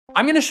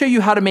I'm gonna show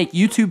you how to make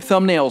YouTube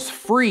thumbnails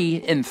free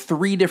in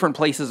 3 different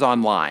places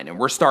online, and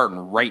we're starting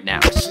right now.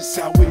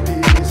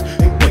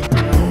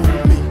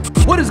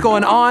 What is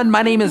going on?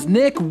 My name is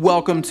Nick.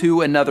 Welcome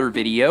to another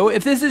video.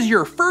 If this is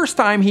your first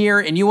time here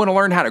and you wanna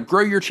learn how to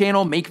grow your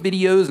channel, make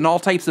videos, and all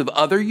types of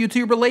other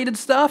YouTube related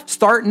stuff,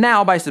 start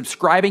now by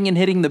subscribing and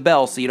hitting the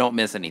bell so you don't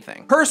miss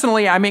anything.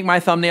 Personally, I make my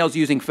thumbnails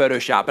using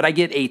Photoshop, but I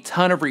get a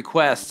ton of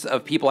requests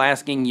of people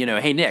asking,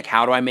 hey Nick,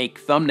 how do I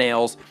make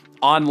thumbnails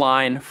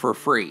online for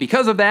free?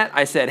 Because of that,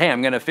 I said, hey,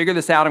 I'm gonna figure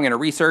this out. I'm gonna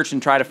research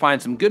and try to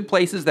find some good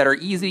places that are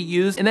easy to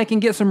use and that can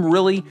get some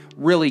really,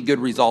 really good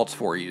results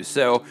for you.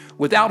 So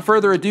without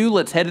further ado,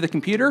 let's head to the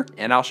computer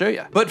and I'll show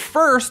you. But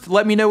first,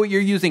 let me know what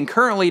you're using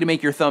currently to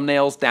make your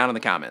thumbnails down in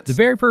the comments. The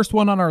very first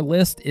one on our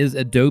list is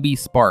Adobe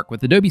Spark.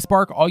 With Adobe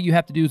Spark, all you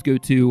have to do is go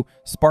to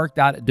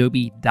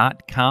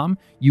spark.adobe.com.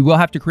 You will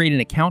have to create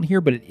an account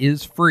here, but it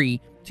is free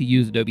to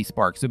use Adobe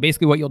Spark. So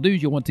basically what you'll do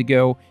is you'll want to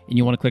go and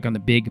you want to click on the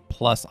big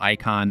plus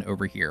icon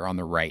over here on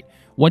the right.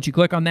 Once you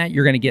click on that,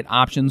 you're going to get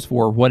options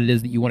for what it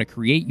is that you want to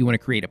create. You want to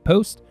create a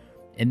post,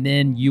 and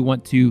then you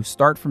want to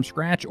start from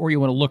scratch, or you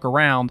want to look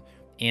around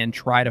and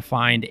try to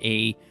find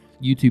a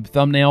YouTube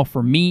thumbnail.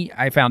 For me,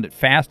 I found it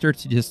faster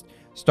to just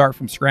start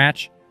from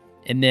scratch.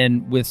 And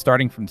then with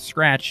starting from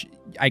scratch,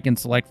 I can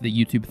select the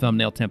YouTube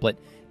thumbnail template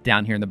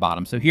down here in the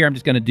bottom. So here I'm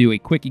just going to do a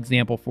quick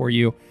example for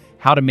you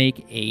how to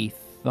make a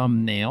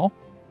thumbnail.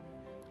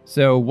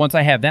 So once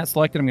I have that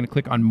selected, I'm going to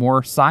click on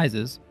more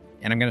sizes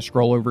and I'm going to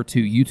scroll over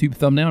to YouTube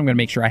thumbnail. I'm going to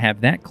make sure I have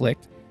that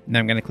clicked, and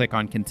then I'm going to click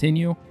on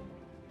continue.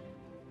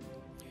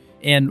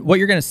 And what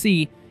you're going to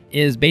see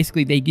is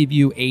basically they give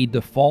you a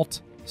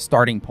default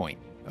starting point.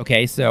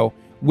 Okay, so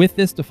with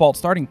this default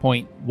starting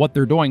point, what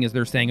they're doing is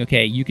they're saying,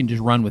 okay, you can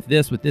just run with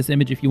this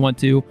image if you want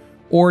to,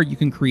 or you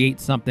can create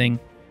something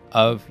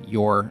of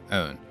your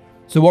own.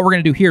 So what we're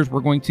going to do here is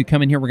we're going to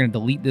come in here, we're going to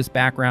delete this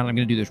background. I'm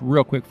going to do this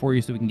real quick for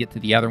you so we can get to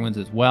the other ones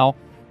as well.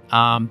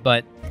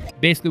 But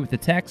basically with the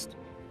text,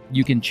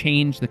 you can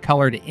change the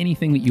color to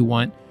anything that you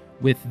want.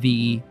 With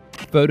the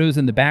photos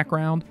in the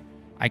background,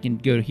 I can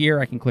go to here,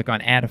 I can click on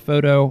add a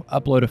photo,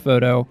 upload a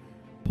photo,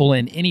 pull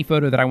in any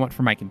photo that I want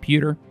from my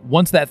computer.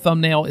 Once that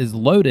thumbnail is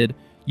loaded,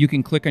 you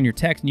can click on your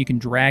text and you can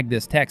drag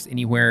this text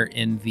anywhere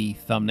in the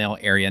thumbnail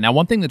area. Now,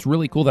 one thing that's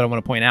really cool that I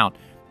want to point out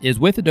is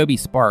with Adobe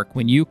Spark,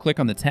 when you click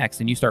on the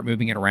text and you start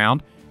moving it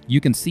around, you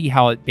can see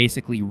how it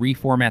basically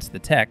reformats the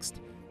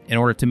text in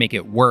order to make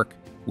it work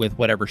with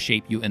whatever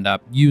shape you end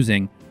up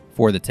using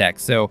for the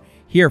text. So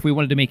here, if we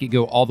wanted to make it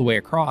go all the way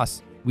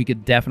across, we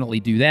could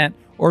definitely do that,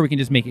 or we can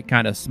just make it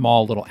kind of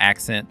small little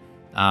accent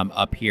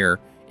up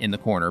here in the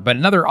corner. But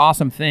another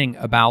awesome thing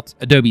about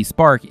Adobe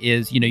Spark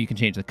is, you can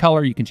change the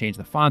color, you can change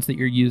the fonts that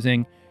you're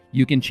using,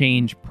 you can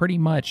change pretty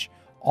much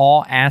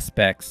all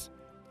aspects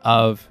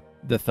of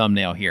the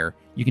thumbnail here.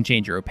 You can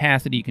change your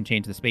opacity, you can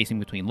change the spacing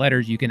between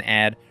letters, you can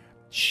add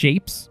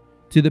shapes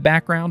to the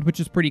background, which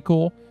is pretty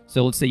cool.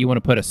 So let's say you want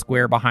to put a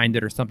square behind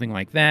it or something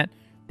like that.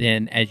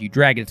 Then as you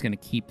drag it, it's going to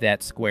keep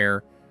that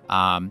square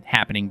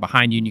happening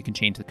behind you, and you can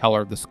change the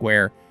color of the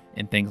square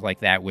and things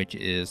like that, which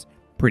is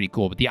pretty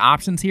cool. But the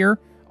options here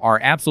are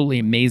absolutely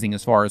amazing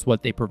as far as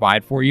what they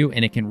provide for you,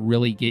 and it can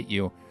really get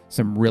you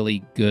some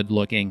really good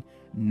looking,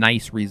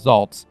 nice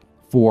results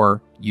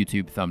for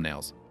YouTube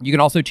thumbnails. You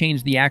can also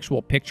change the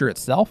actual picture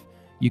itself.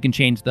 You can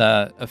change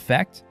the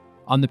effect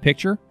on the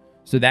picture.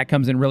 So that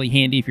comes in really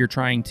handy if you're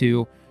trying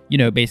to,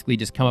 basically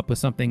just come up with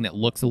something that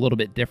looks a little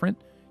bit different.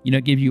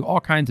 Give you all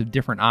kinds of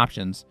different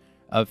options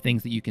of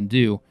things that you can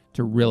do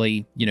to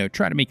really,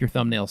 try to make your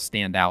thumbnails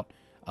stand out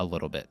a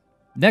little bit.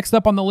 Next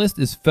up on the list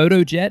is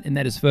PhotoJet, and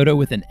that is photo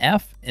with an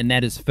F, and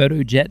that is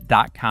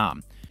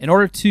photojet.com. In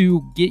order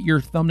to get your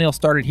thumbnail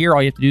started here,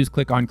 all you have to do is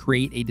click on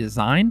create a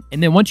design.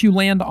 And then once you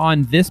land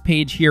on this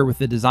page here with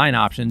the design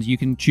options, you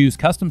can choose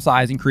custom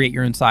size and create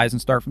your own size and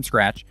start from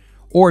scratch.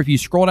 Or if you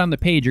scroll down the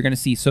page, you're going to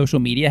see social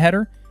media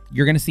header.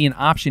 You're going to see an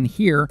option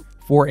here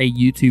for a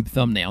YouTube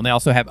thumbnail. And they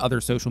also have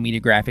other social media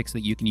graphics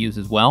that you can use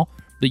as well.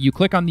 But you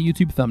click on the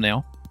YouTube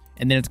thumbnail,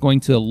 and then it's going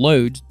to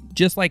load,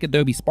 just like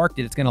Adobe Spark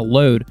did, it's going to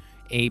load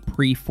a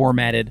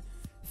pre-formatted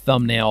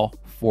thumbnail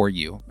for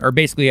you, or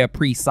basically a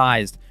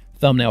pre-sized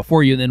thumbnail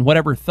for you. And then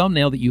whatever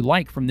thumbnail that you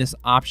like from this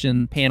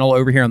option panel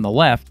over here on the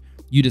left,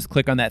 you just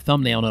click on that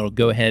thumbnail and it'll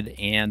go ahead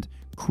and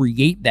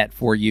create that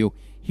for you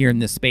here in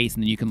this space,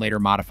 and then you can later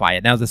modify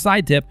it. Now, as a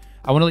side tip,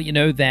 I want to let you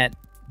know that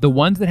the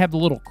ones that have the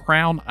little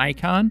crown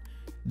icon,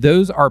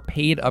 those are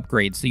paid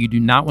upgrades, so you do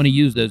not want to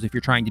use those if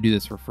you're trying to do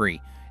this for free.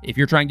 If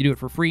you're trying to do it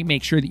for free,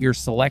 make sure that you're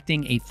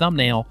selecting a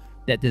thumbnail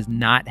that does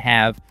not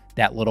have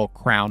that little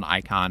crown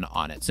icon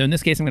on it. So in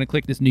this case, I'm going to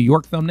click this New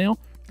York thumbnail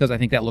because I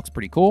think that looks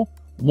pretty cool.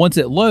 Once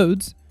it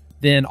loads,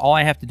 then all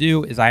I have to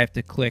do is I have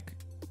to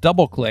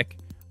double click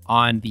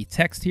on the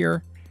text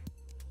here.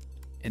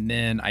 And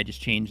then I just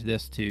change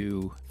this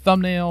to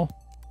thumbnail.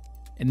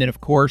 And then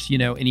of course,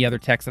 any other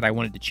text that I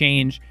wanted to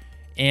change.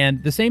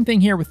 And the same thing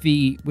here with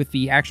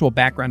the actual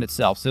background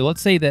itself. So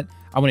let's say that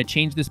I want to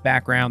change this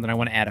background and I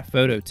want to add a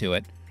photo to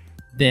it.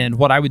 Then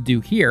what I would do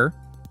here,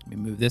 let me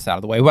move this out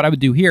of the way. What I would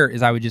do here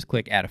is I would just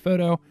click add a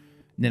photo.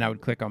 then I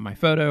would click on my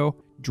photo,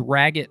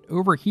 drag it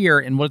over here,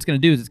 and what it's going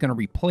to do is it's going to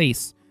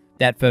replace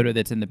that photo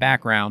that's in the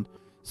background.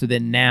 So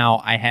then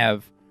now I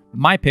have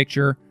my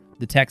picture,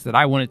 the text that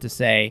I want it to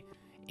say,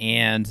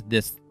 and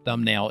this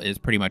thumbnail is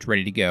pretty much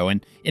ready to go.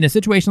 And in a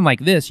situation like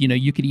this, you know,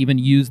 you could even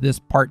use this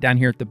part down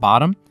here at the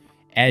bottom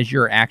as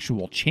your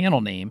actual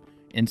channel name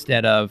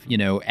instead of, you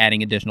know,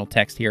 adding additional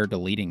text here,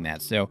 deleting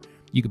that. So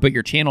you could put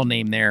your channel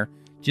name there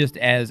just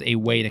as a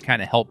way to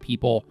kind of help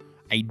people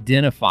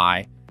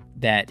identify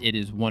that it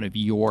is one of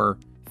your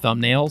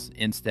thumbnails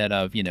instead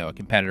of, you know, a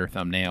competitor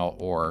thumbnail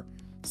or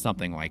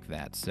something like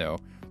that. So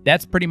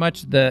that's pretty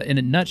much in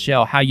a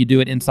nutshell, how you do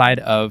it inside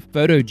of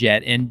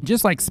PhotoJet. And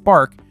just like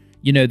Spark,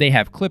 you know, they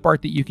have clip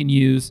art that you can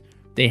use.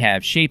 They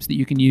have shapes that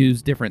you can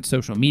use, different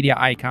social media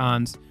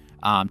icons,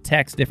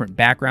 text, different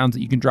backgrounds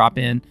that you can drop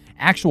in,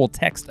 actual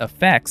text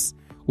effects,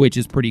 which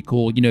is pretty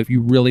cool. You know, if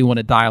you really want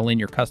to dial in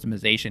your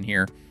customization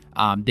here,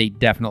 they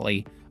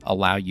definitely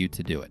allow you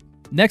to do it.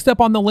 Next up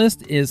on the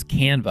list is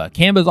Canva.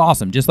 Canva is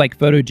awesome, just like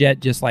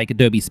PhotoJet, just like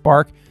Adobe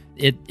Spark.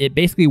 It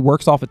basically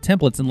works off of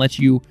templates and lets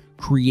you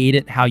create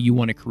it how you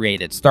want to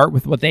create it. Start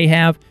with what they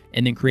have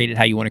and then create it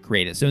how you want to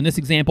create it. So in this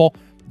example,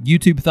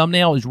 YouTube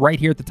thumbnail is right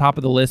here at the top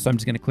of the list, so I'm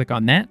just going to click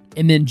on that.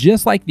 And then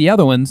just like the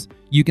other ones,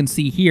 you can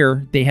see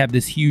here, they have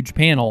this huge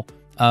panel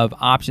of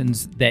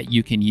options that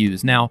you can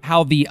use. Now,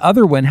 how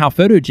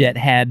PhotoJet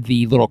had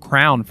the little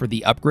crown for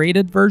the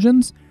upgraded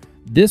versions,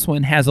 this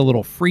one has a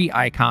little free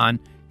icon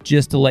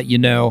just to let you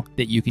know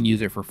that you can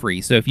use it for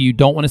free. So if you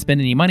don't want to spend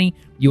any money,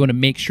 you want to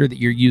make sure that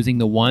you're using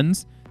the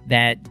ones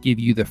that give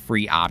you the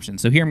free option.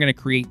 So here I'm going to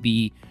create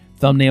the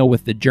thumbnail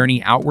with the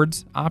journey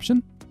outwards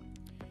option.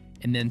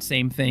 And then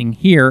same thing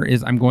here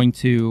is I'm going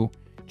to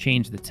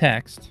change the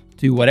text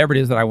to whatever it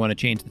is that I want to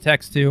change the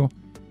text to.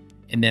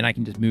 And then I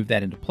can just move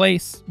that into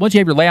place. Once you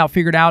have your layout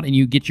figured out and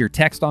you get your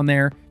text on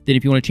there, then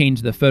if you want to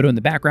change the photo in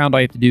the background,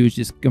 all you have to do is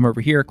just come over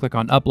here, click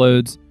on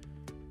uploads,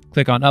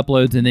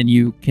 and then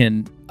you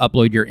can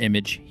upload your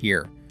image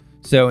here.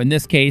 So in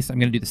this case, I'm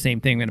going to do the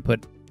same thing. I'm going to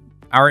put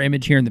our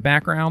image here in the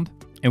background.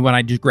 And when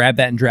I just grab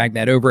that and drag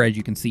that over, as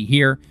you can see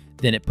here,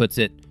 then it puts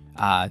it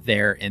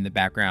there in the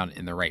background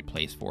in the right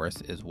place for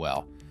us as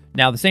well.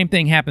 Now, the same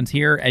thing happens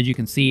here. As you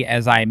can see,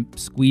 as I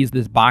squeeze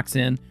this box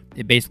in,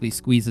 it basically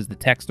squeezes the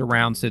text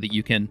around so that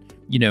you can,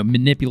 you know,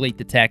 manipulate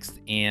the text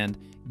and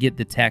get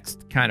the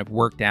text kind of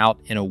worked out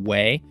in a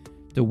way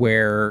to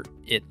where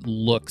it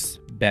looks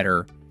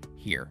better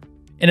here.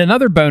 And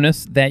another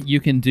bonus that you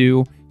can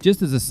do,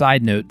 just as a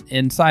side note,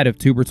 inside of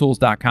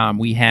tubertools.com,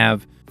 we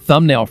have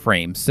thumbnail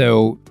frames.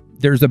 So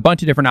there's a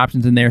bunch of different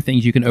options in there,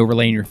 things you can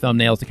overlay in your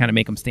thumbnails to kind of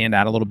make them stand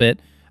out a little bit.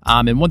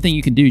 And one thing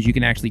you can do is you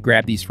can actually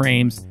grab these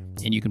frames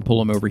and you can pull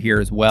them over here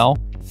as well.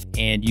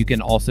 And you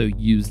can also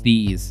use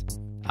these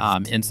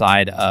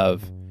inside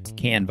of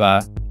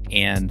Canva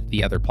and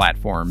the other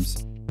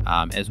platforms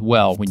as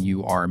well when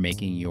you are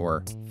making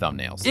your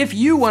thumbnails. If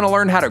you want to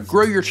learn how to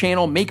grow your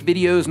channel, make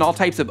videos, and all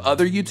types of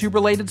other YouTube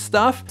related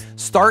stuff,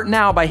 start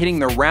now by hitting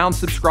the round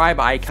subscribe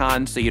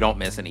icon so you don't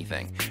miss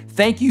anything.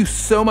 Thank you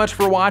so much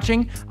for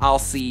watching. I'll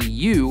see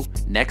you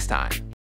next time.